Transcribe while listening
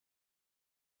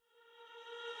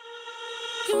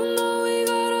You know we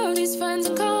got all these friends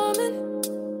in common,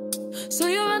 so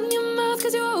you run your mouth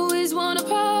cause you always want a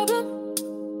problem.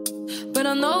 But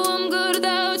I know I'm good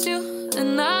without you,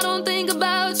 and I don't think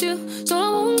about you, so I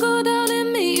won't go down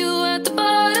and meet you at the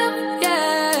bottom,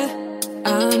 yeah.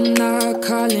 I'm not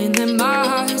calling and my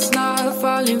heart's not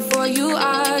falling for you.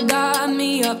 I got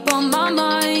me up on my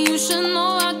mind, you should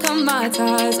know I cut my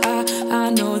ties. I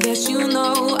know that you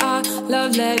know I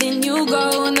love letting you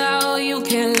go. Now you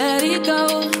can't let it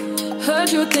go.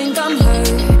 Heard you think I'm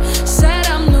hurt, said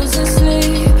I'm losing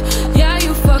sleep. Yeah,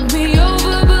 you fucked me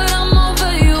over, but I'm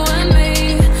over you and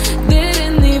me.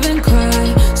 Didn't even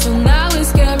cry, so now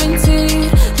it's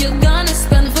guaranteed. You're gonna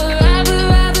spend forever,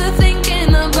 ever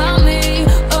thinking about me.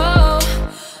 Oh,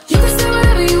 you can say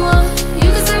whatever you want, you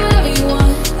can say whatever you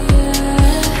want,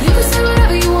 yeah. You can say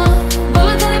whatever you want, but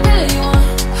what kind of pillow you want?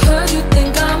 Heard you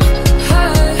think I'm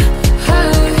hurt,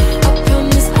 hurt. I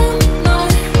promise I'm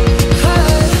not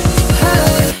hurt, hurt.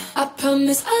 I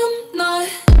promise I'm not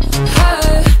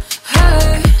hurt, hurt.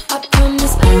 I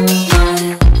promise I'm not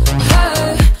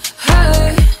hurt,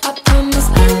 hurt. I promise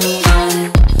I'm not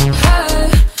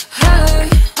hurt, hurt.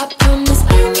 I promise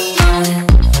I'm not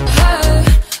hurt,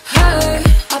 hurt.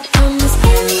 I promise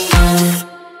I'm not.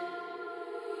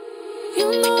 You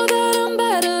know that I'm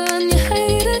better and you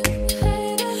hate it,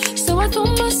 so I throw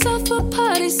myself a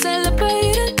party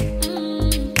celebrating.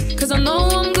 Cause I know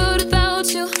I'm good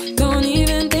without you, don't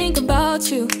even think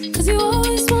about you, cause you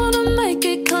always wanna make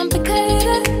it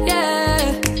complicated,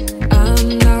 yeah.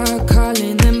 I'm not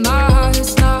calling and my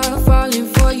heart's not falling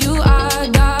for you. I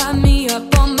got me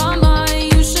up on my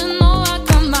mind, you should know I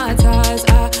cut my ties.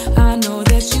 I know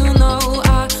that you know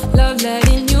I love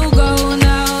letting you go.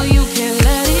 Now you can't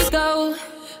let it go.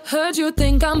 Heard you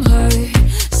think I'm hurt,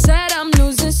 said I'm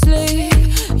losing sleep.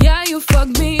 Yeah, you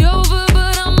fucked me over,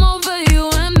 but I'm over you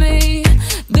and me.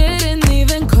 Didn't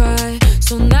even cry,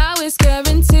 so now it's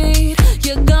guaranteed.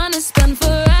 You're gonna spend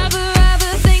forever,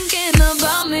 ever thinking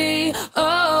about me.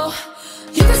 Oh,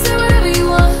 you can say whatever you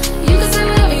want, you can say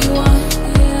whatever you want,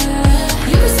 yeah.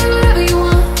 You can say whatever you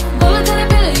want, but what kind of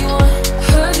pillow you want?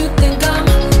 Heard you think I'm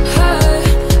hurt,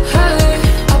 hurt.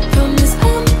 I promise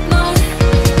I'm not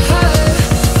hurt,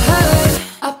 hurt.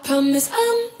 I promise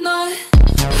I'm not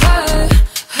hurt,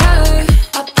 hurt.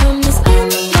 I promise I'm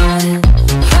not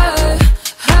hurt,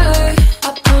 hurt. I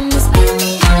promise I'm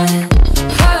not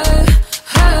hurt,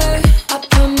 hurt. I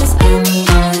promise I'm not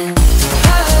hurt,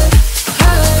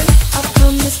 hurt. I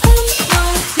promise I'm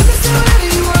not. You can say whatever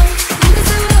you want, you can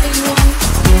say whatever you want,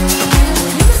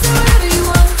 you can say whatever you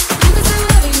want, you can say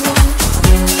whatever you want,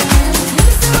 you can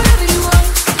say whatever you want,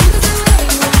 you can say whatever you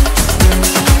want, you can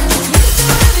say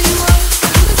whatever you want, you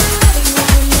can say whatever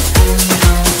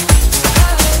you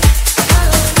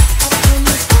want,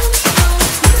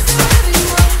 you can say whatever you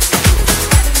want.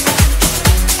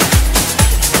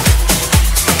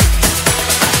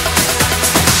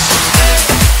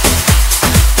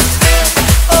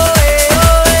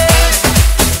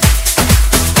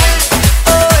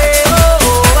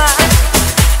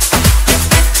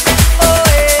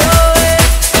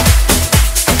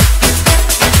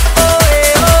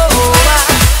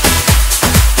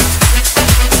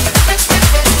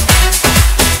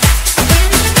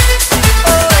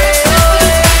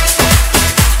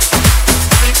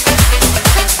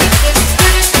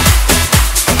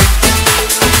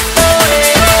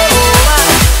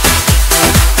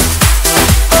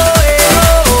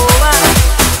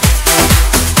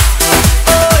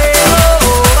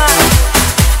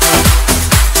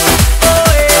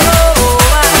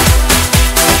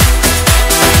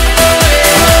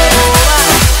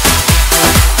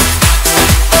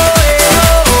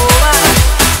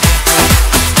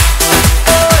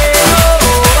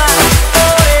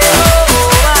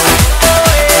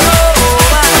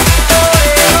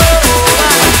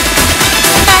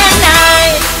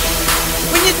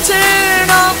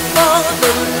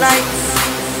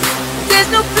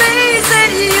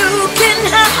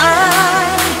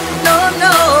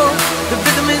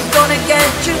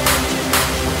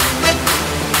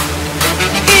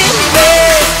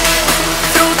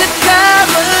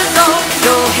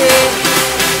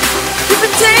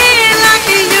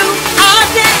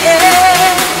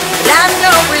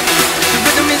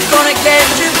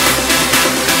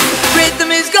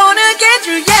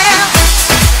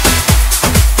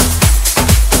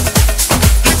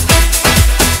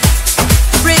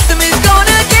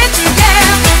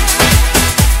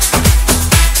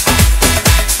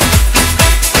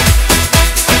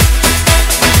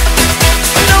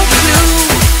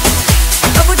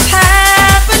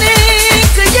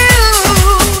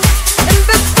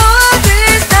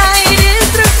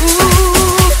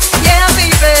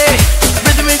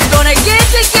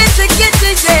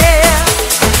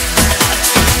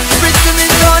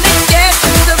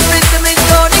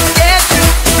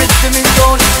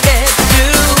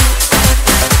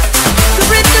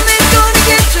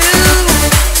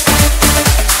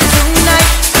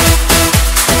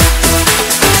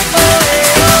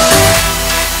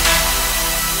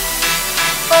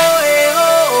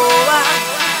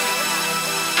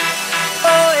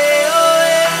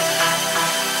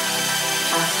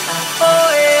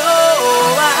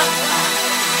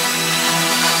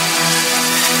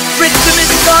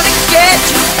 gonna get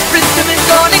you. Rhythm is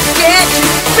gonna get you.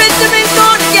 Rhythm is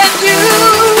gonna get you.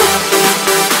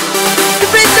 The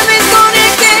rhythm is gonna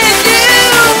get you.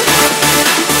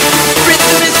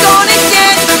 Rhythm is gonna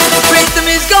get you. Rhythm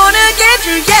is gonna get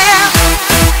you, yeah.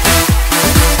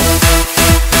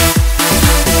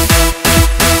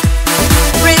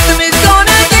 Rhythm is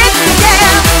gonna get you,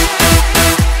 yeah.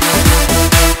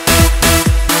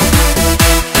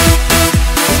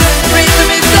 Rhythm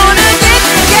is gonna get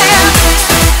you, yeah.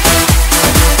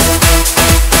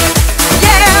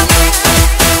 Yeah.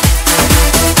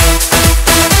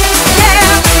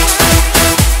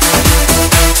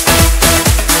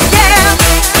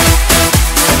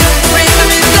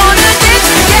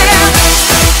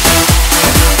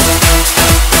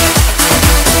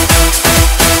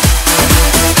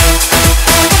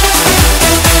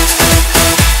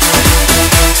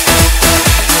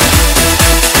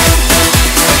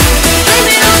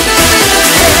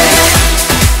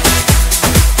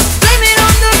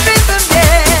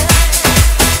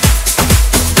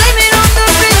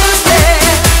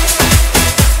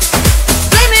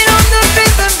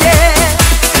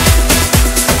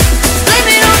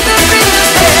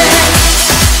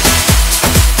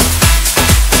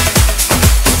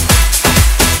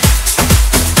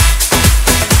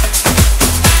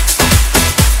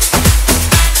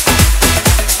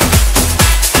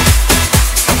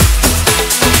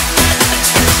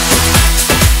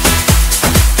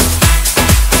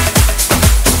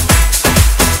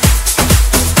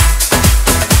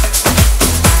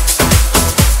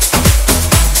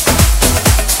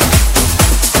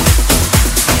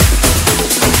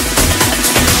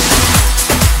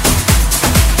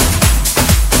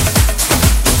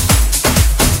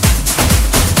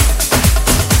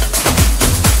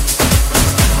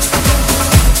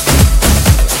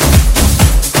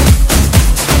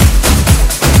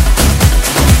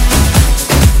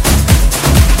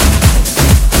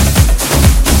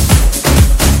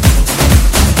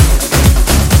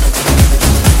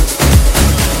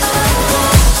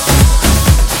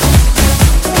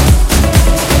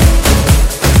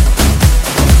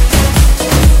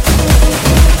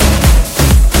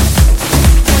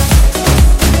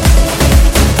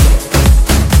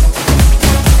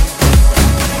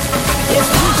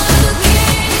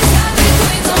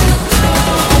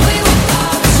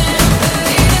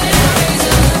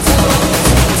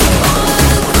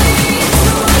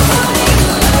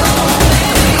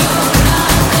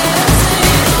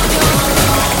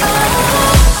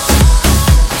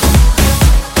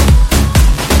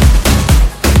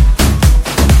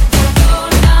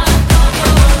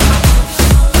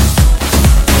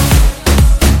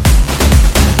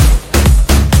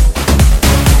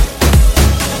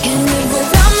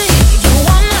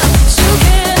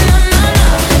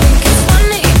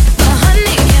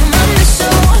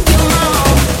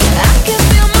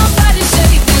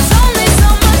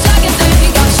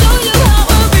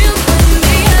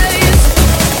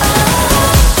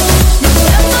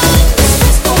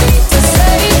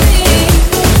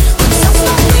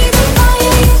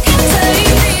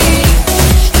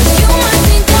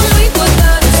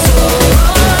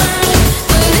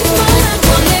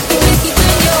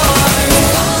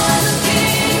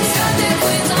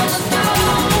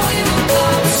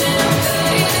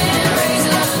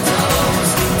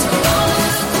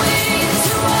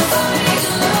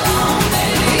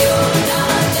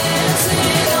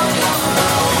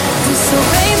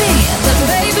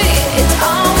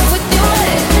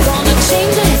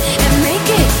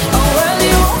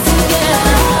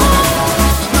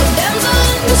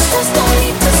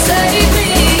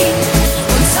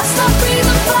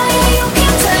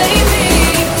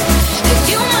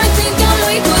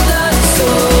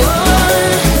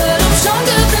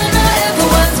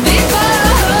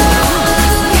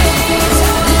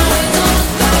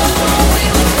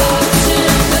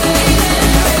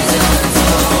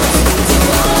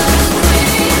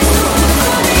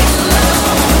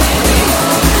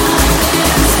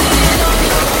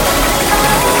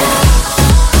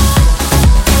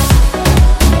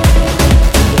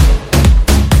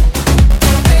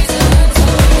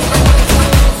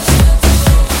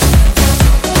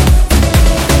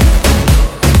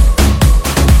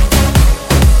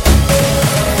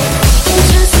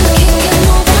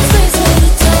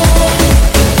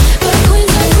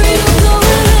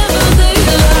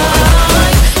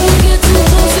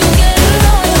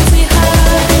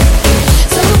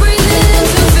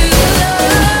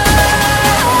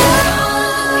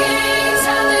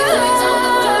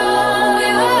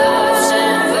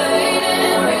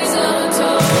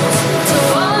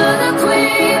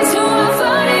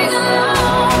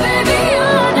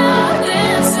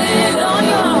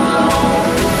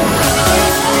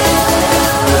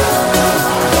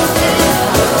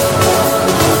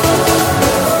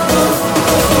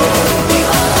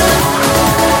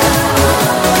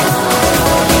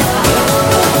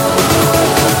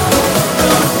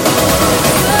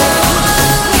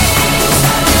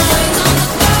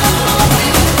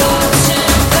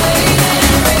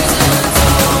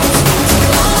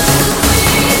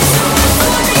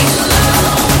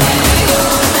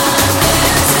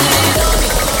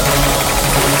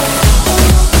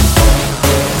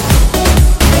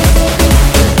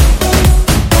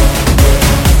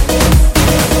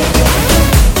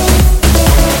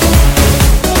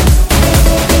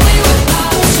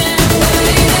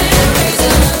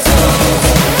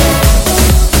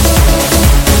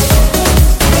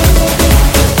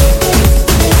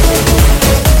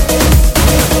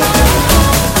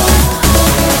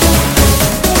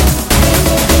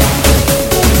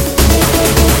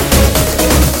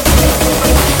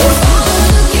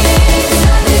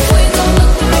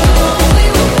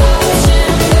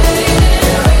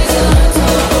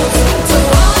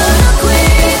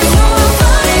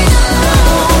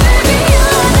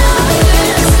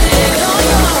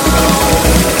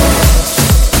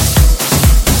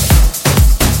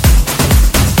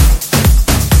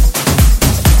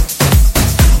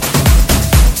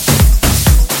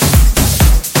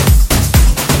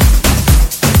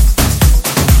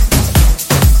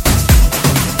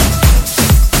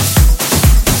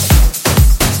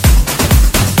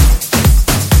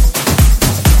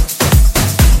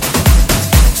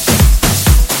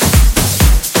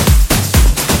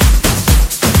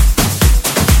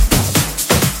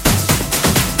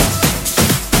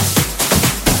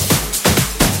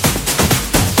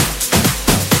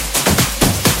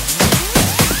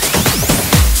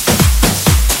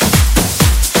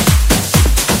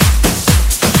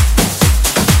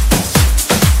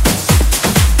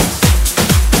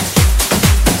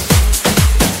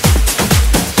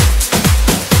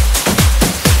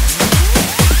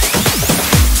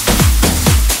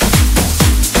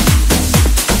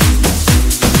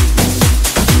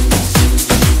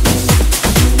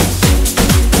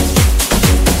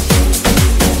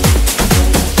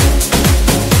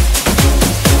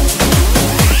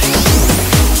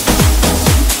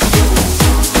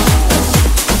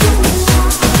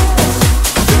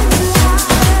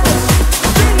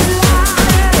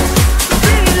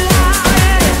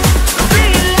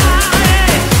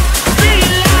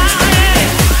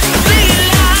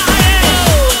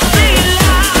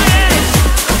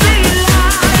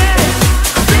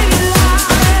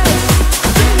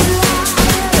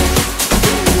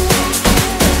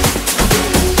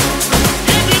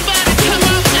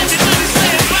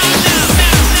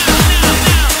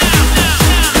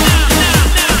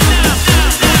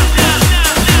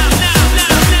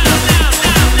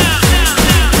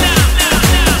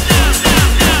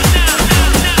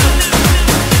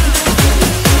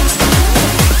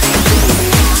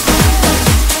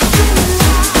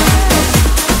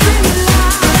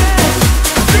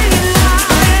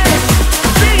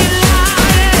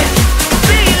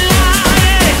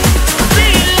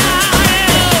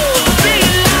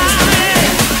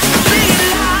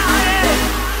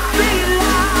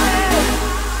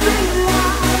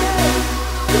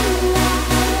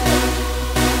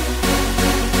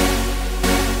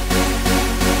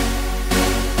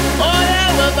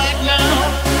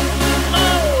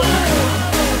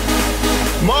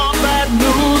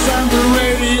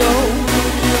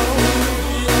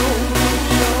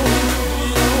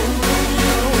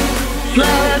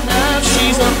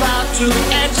 to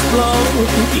explode,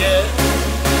 yeah.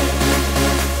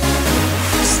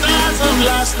 Stars of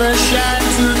last that shine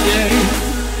today,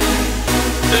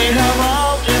 they have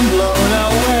all been blown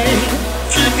away.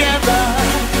 Together,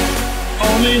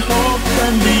 only hope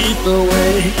can lead the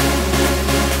way.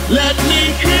 Let me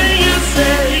hear you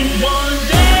say, one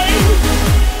day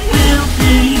we'll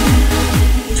be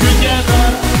together.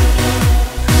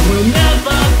 We'll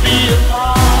never be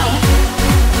apart.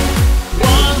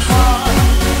 One heart,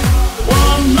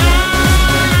 one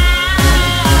mind.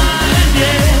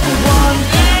 Yeah, one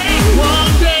day we'll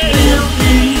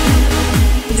be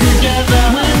together.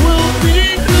 We will be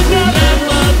together.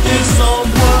 Remember this whole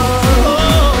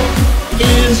world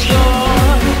is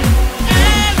yours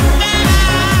and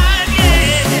mine.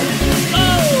 Yeah.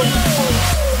 Oh.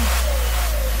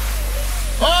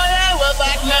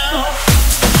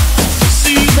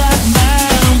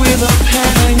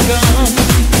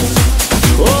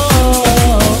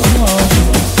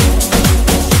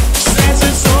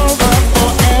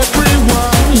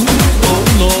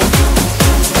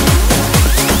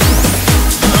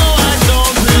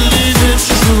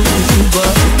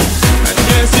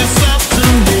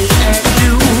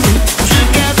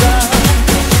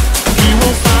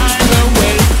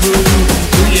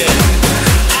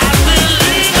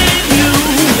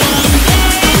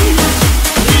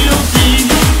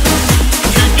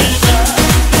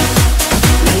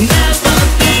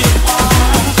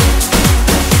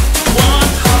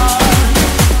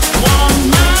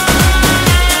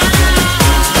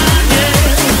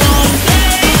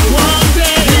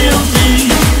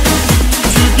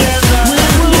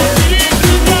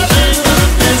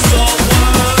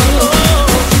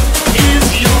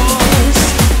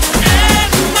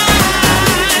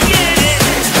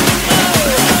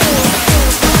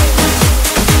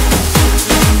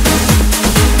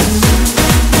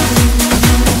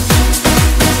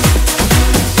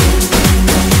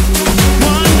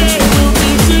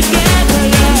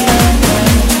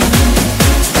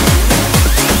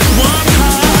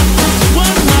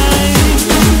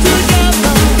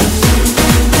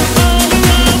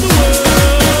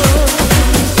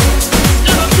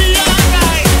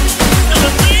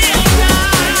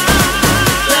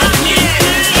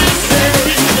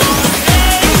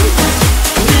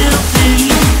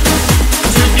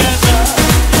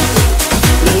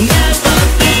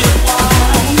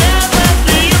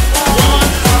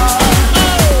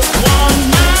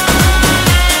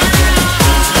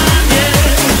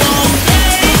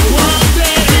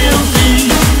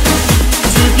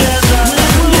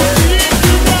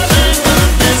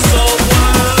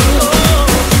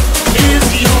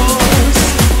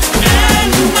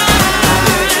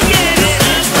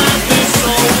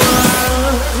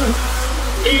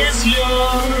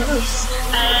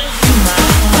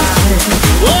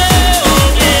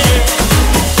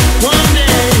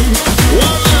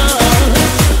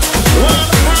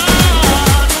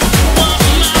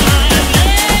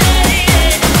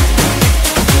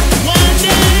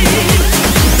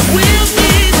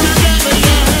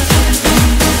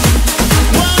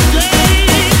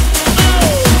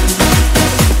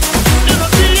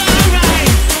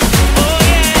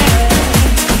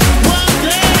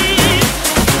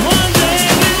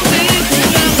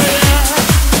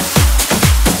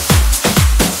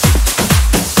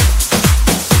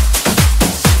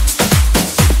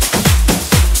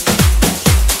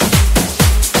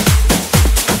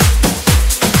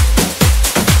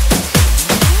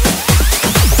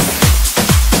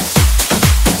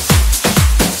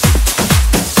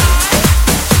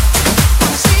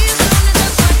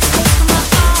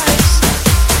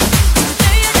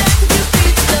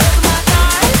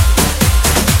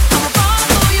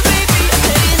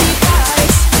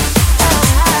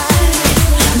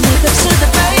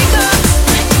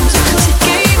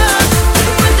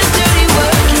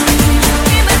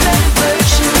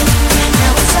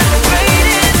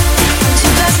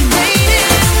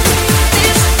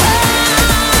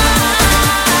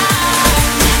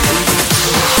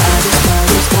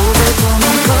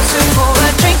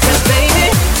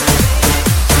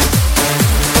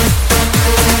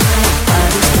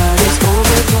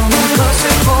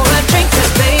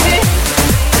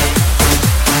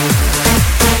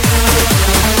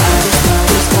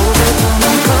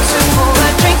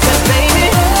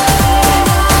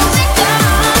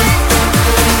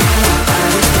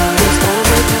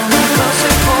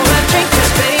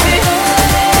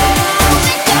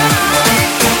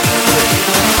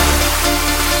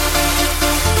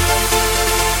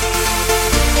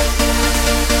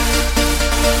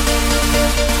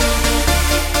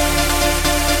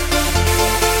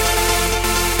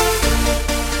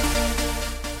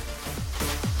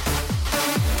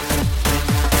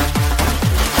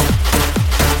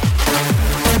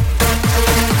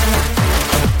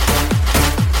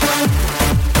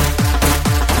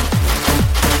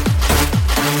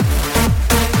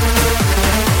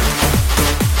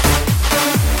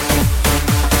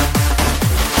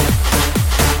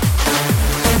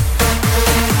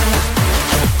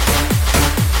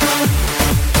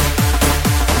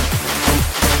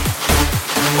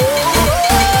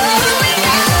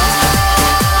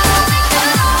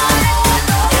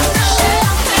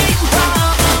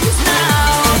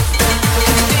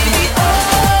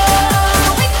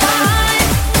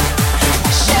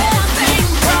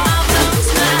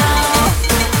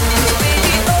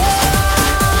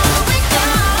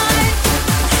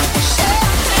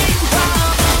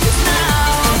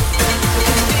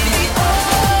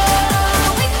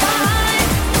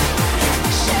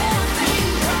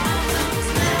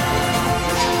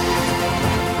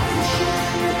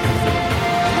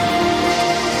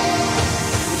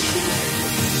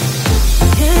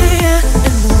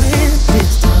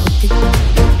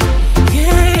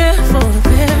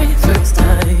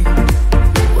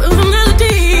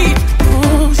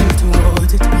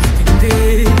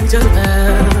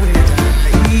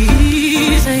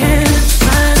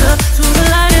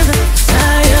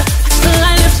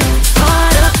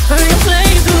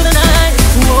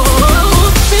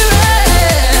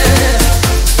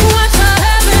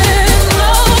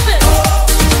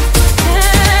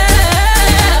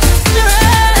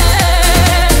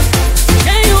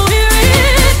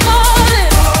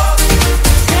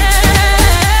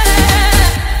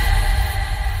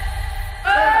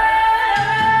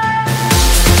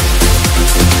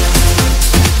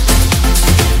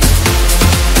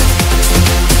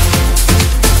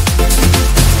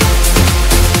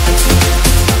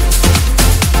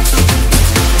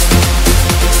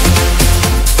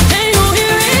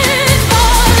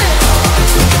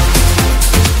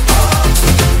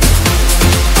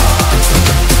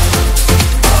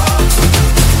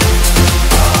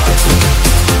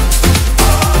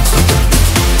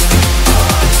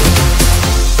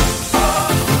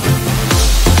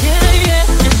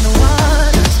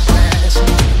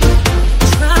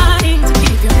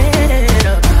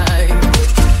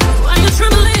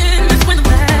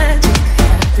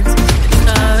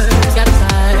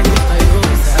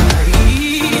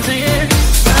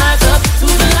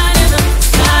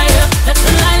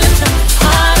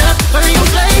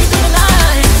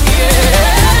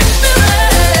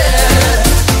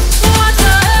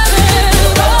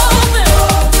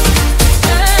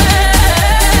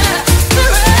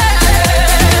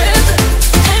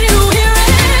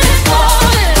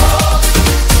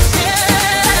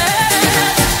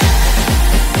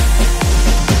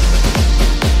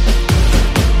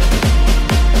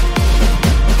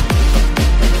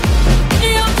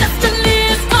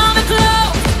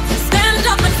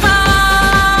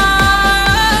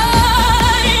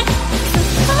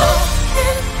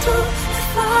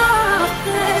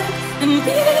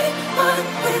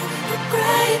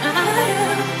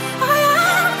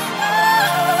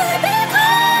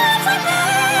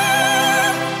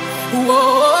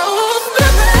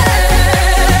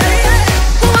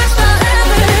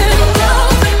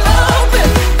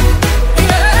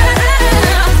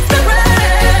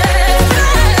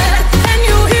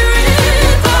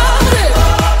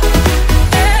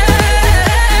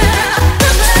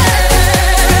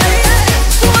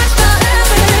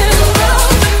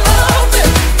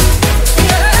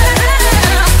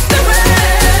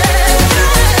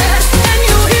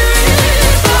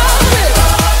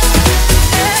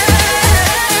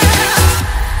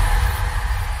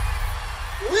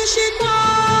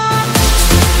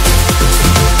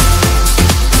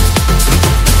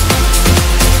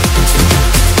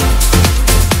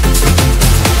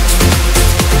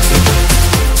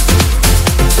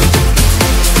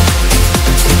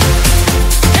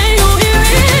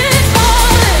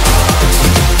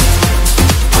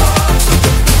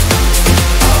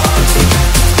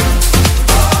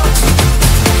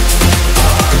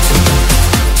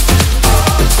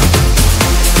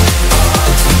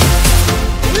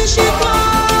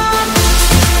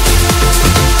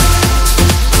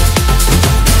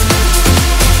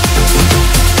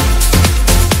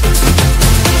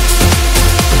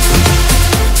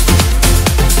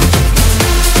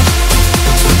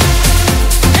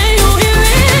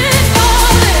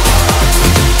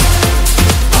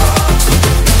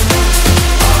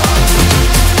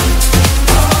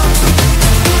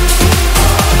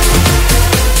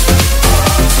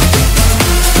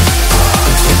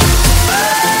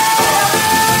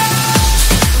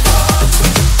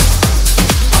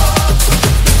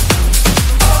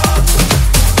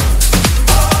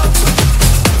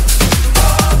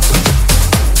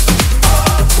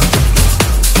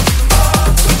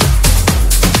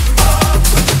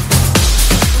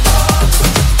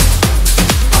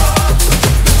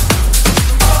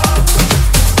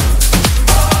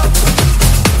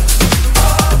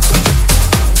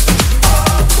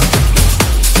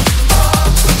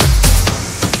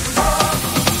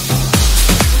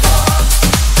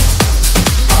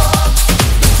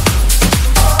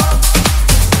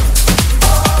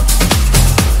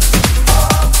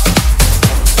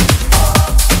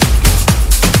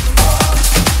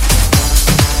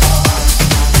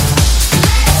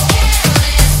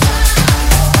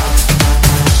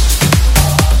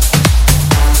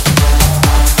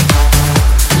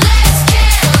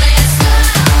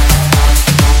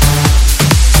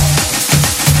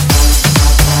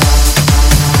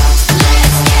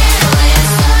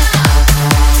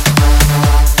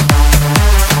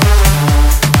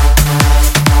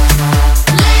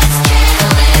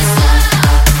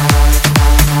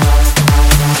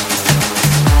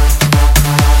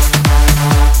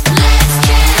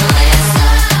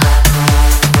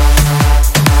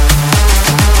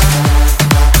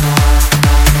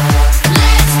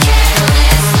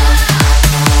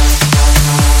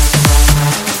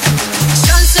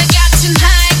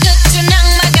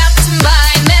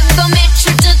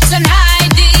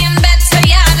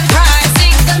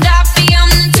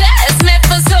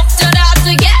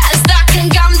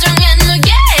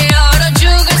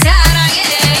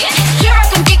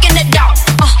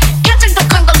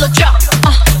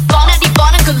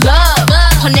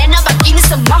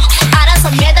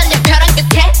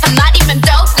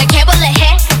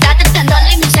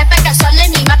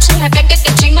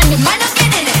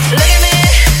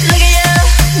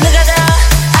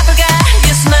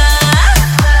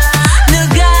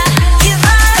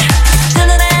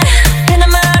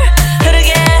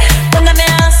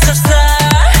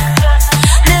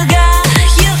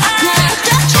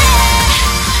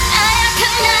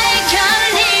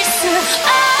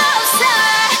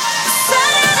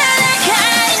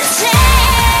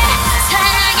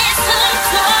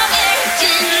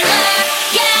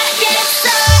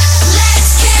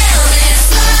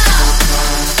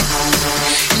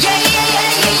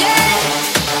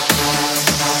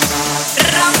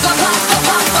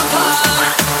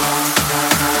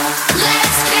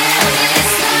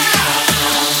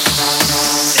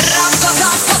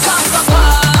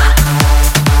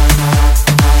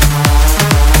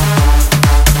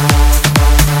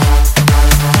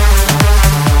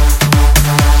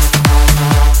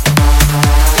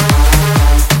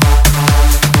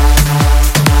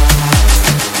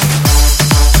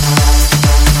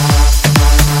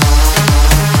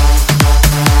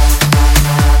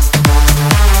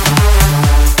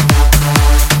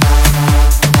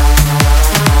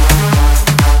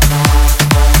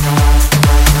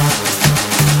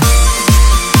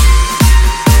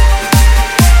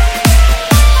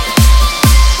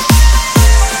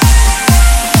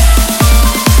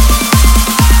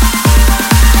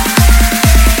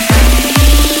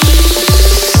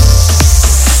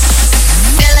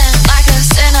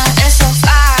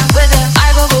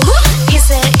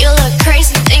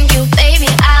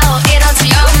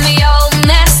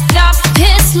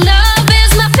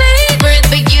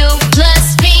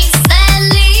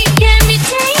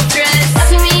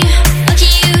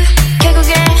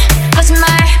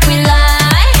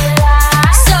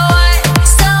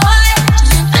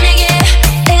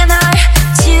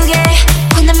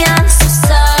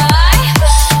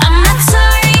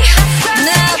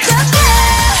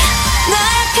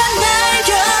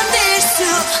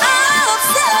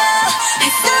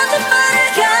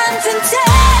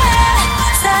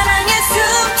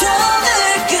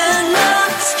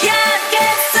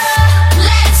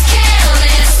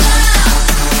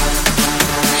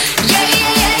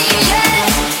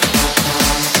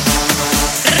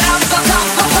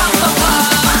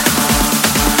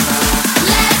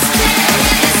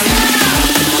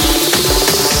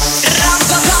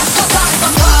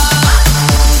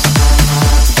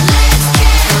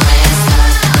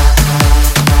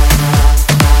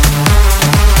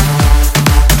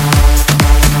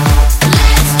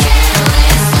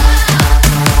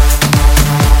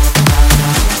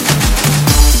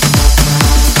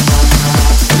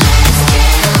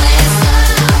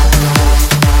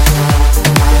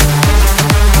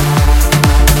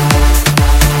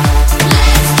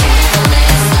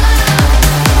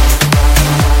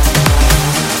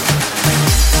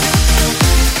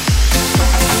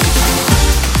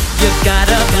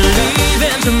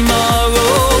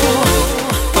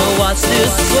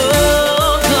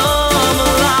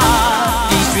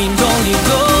 only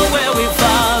go where we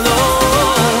follow.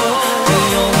 We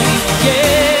only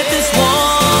get this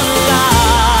one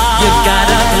life. You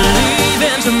gotta believe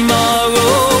in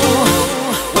tomorrow.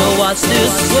 We'll watch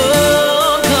this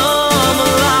world come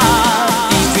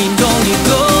alive. These dreams only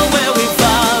go where we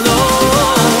follow.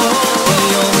 We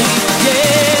only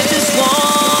get this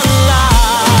one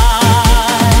life.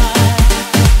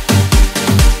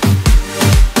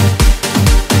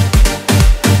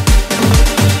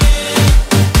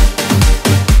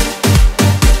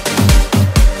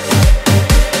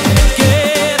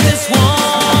 Get this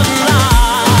one life.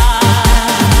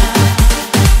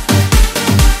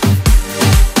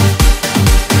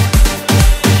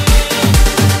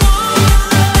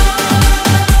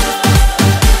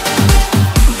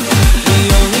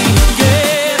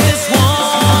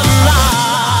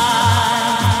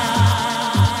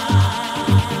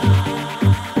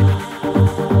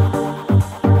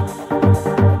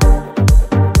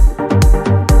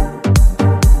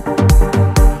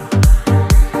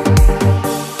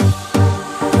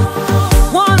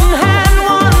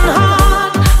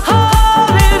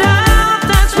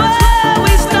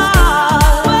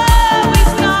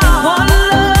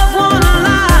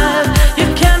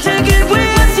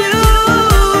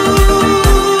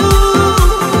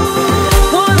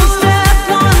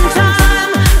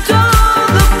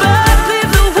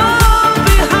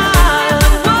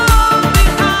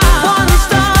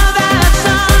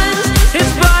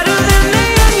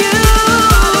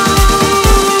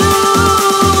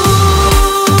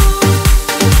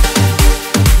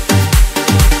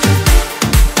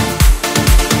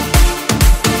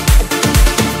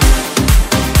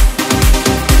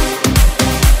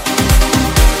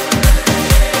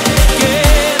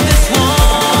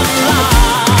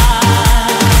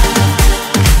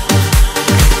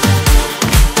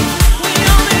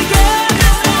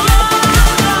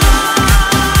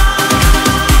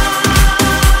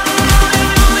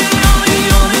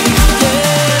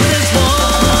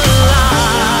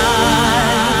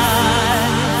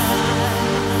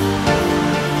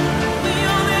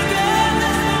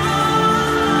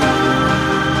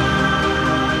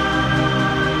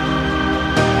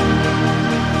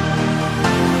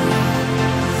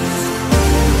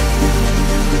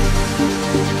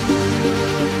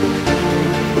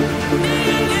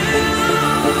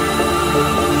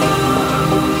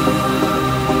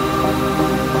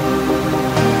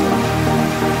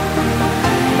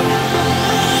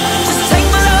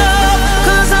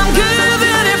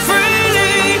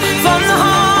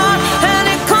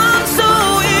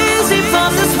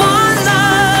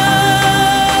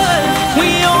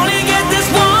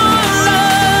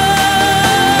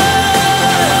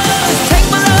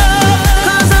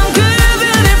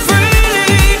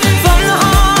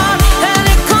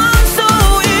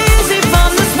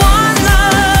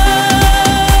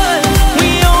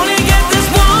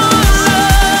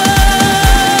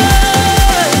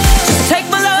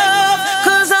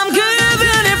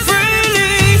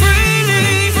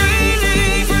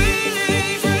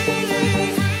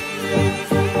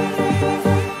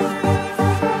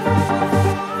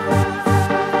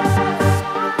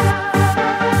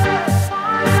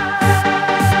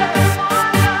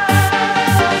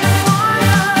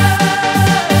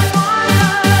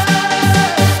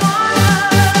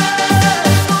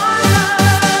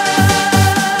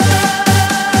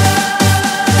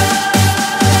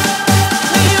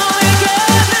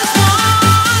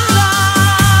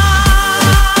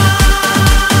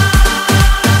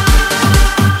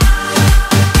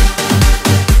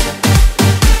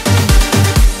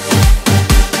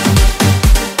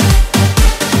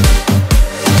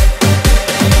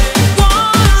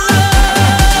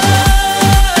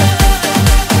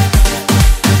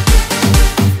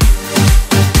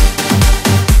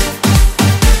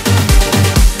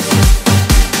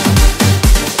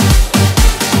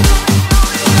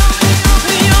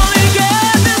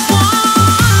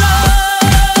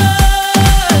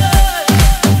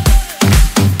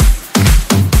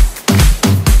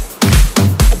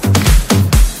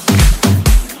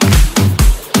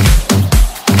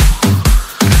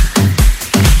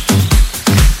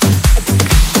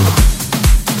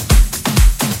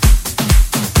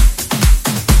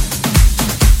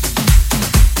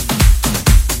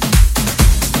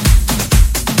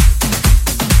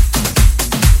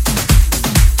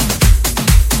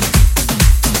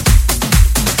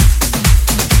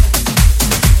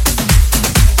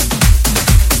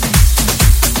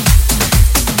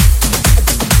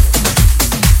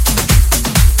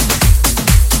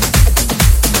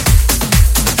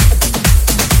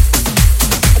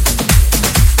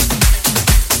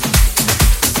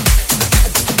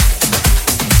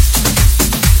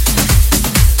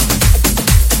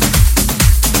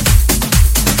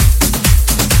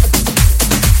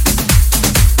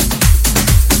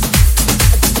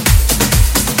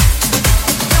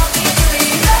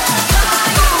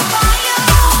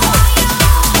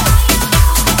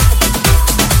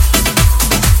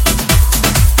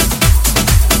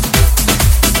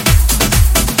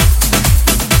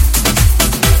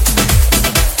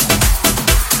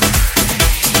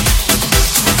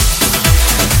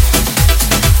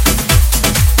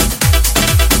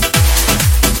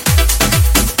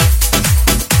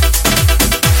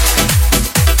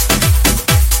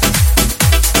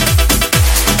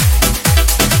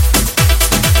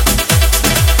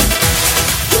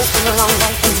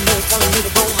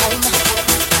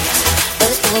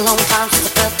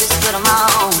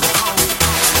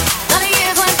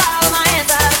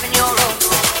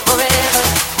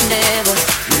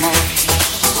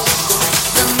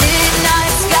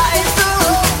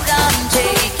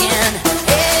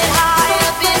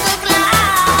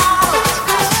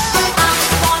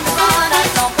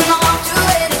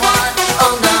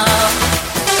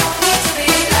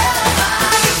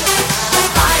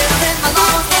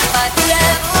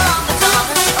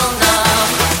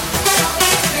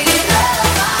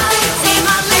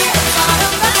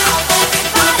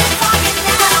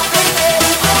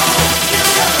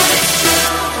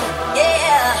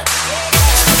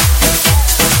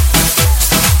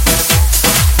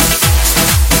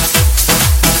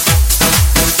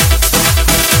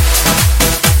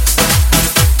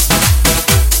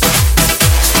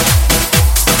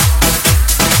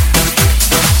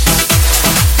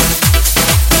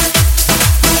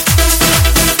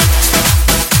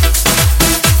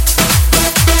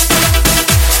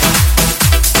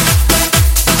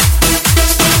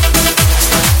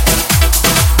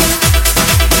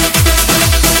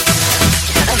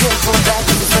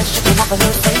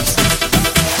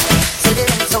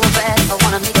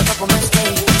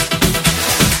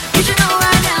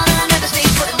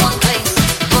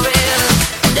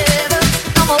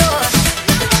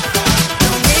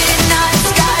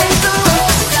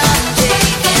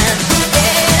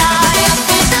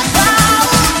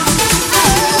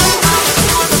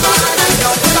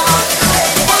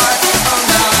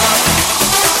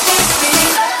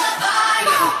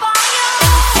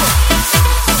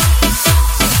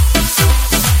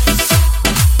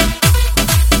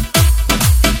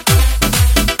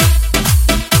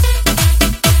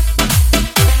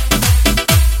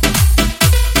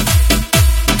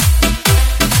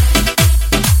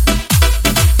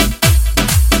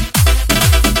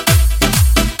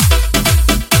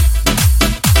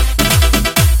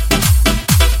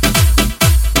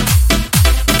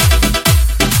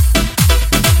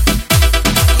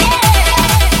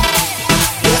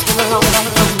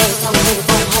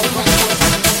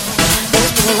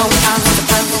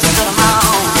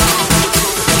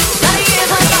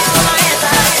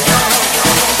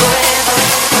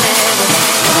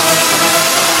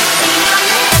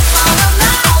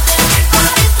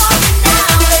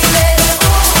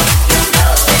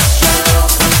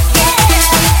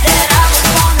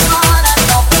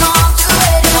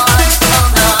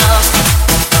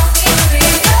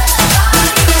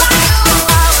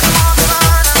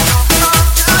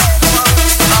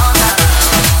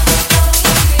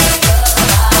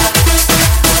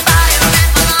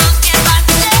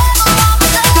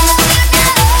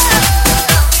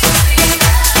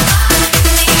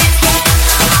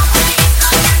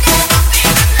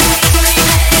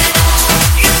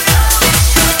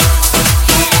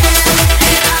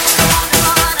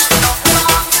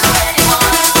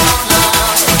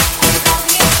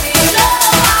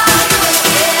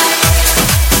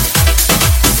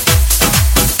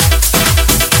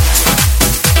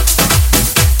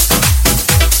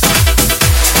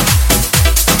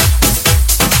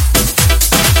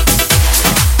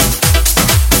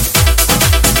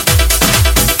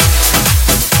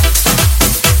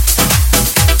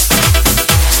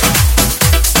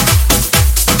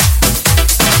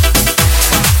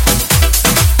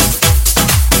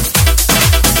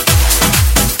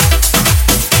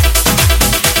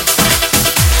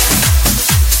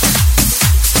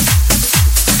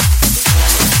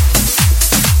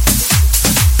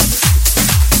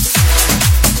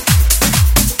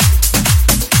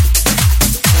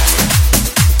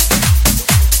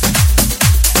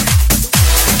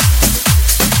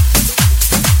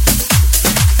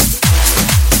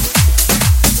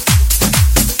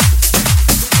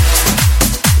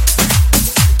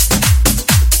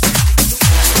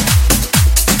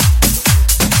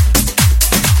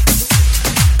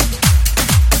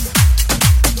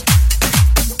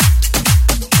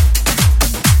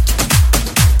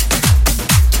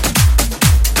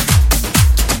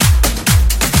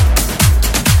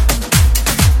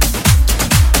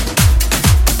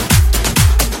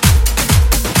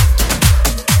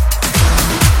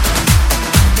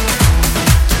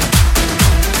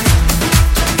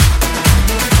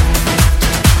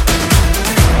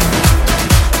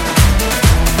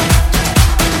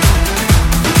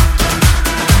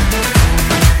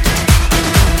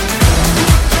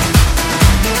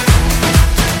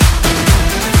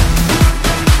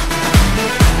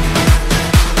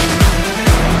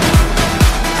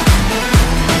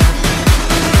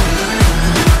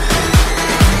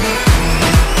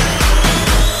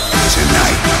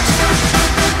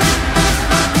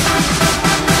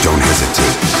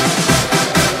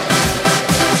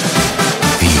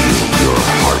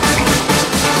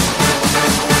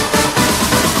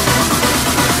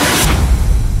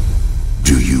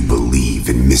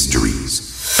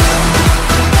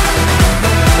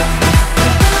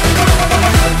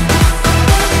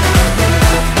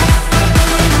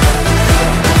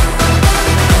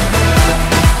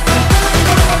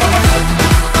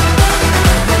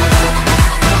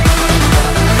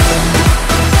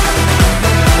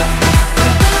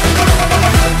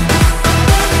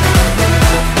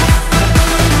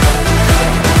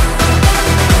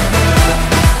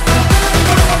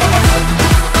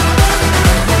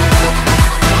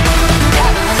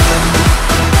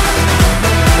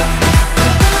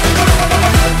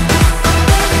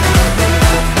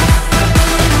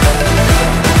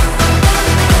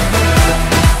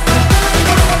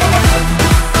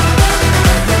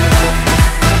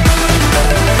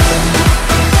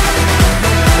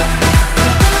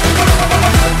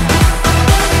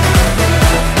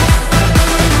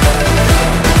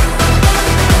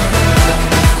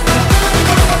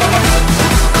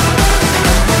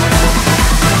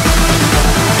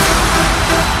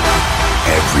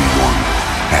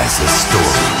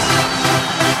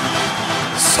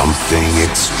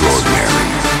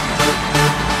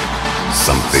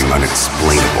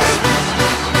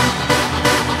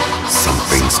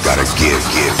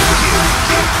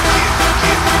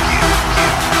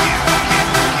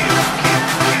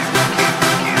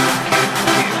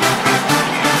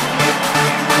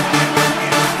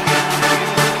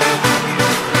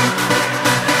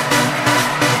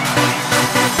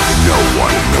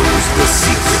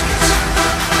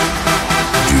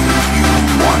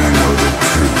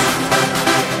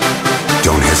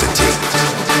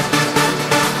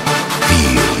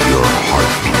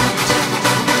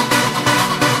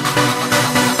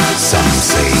 Some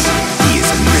say he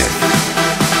is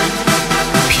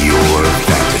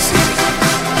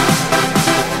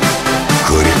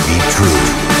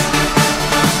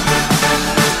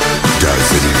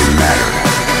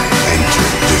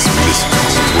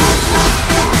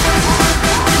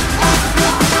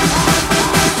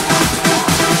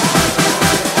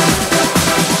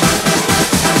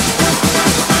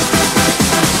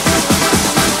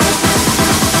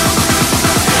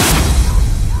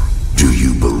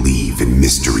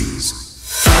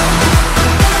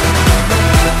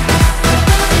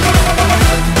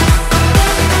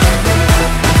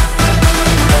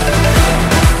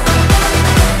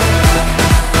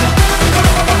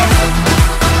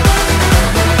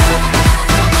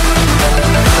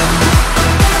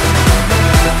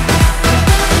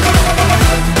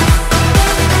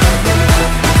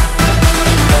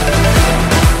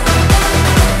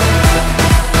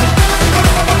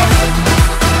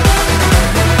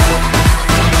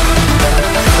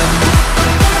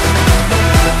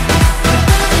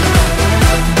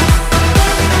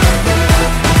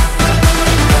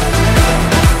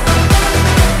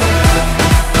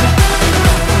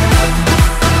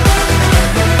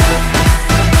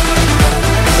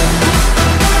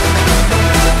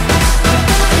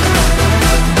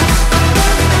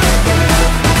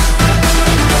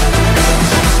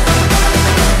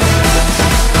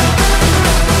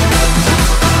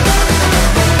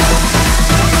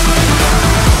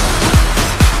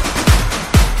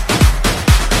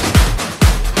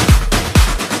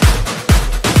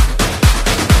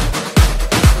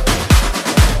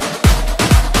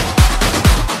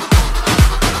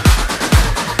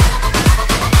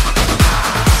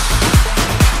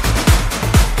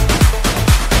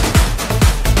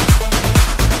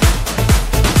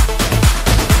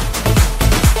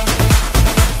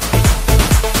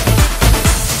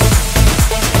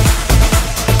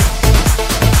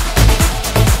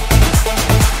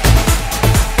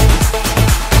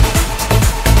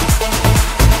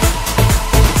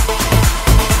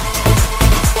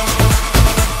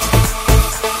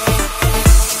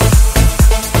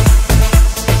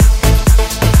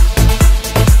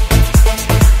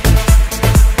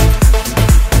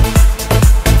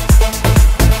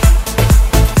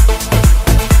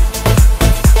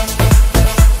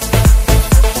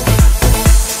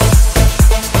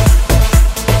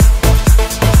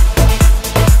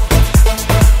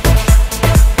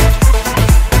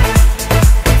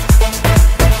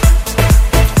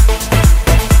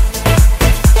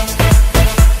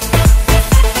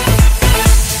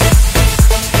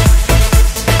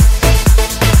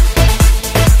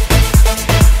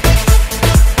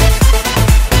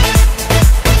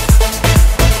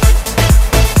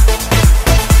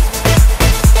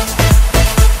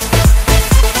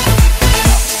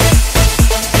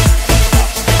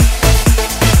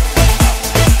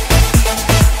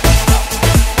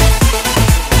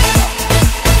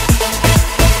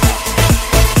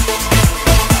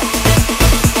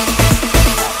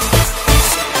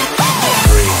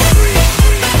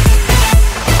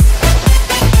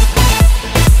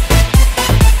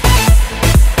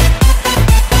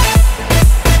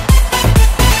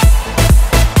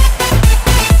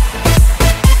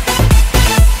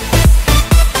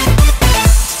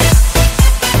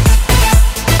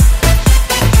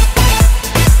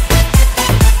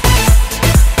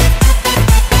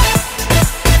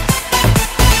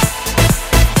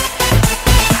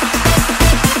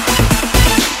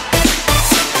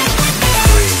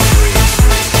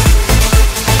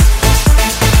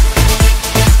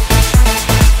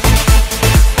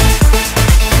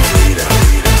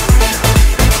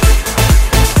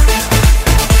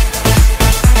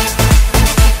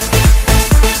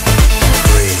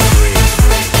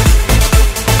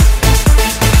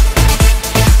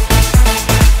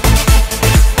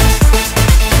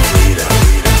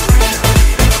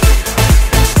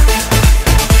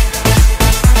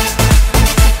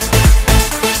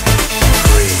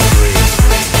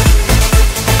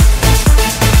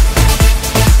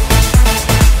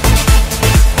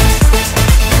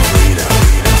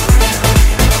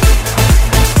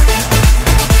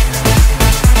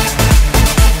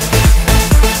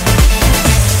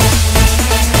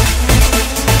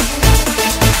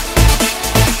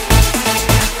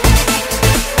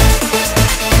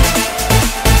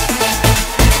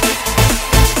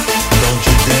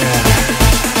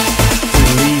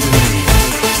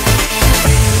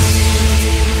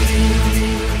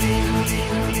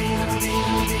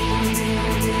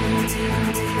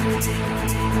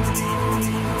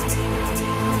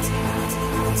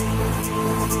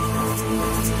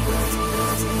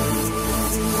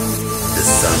the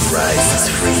sunrise is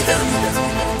freedom.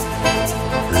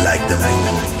 Like the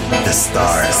moon, the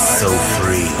stars so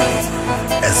free.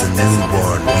 As a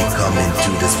newborn we come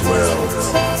into this world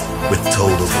with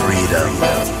total freedom.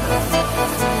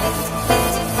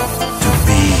 To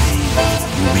be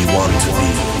who we want to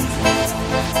be.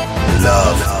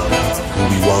 Love who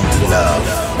we want to love.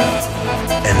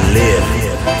 And live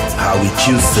how we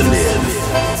choose to live.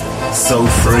 So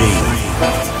free.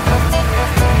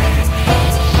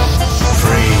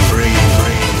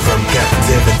 Free from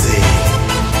captivity.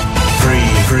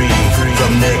 Free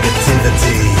from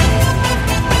negativity.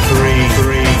 Free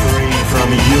from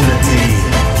unity.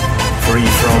 Free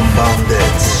from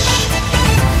bondage.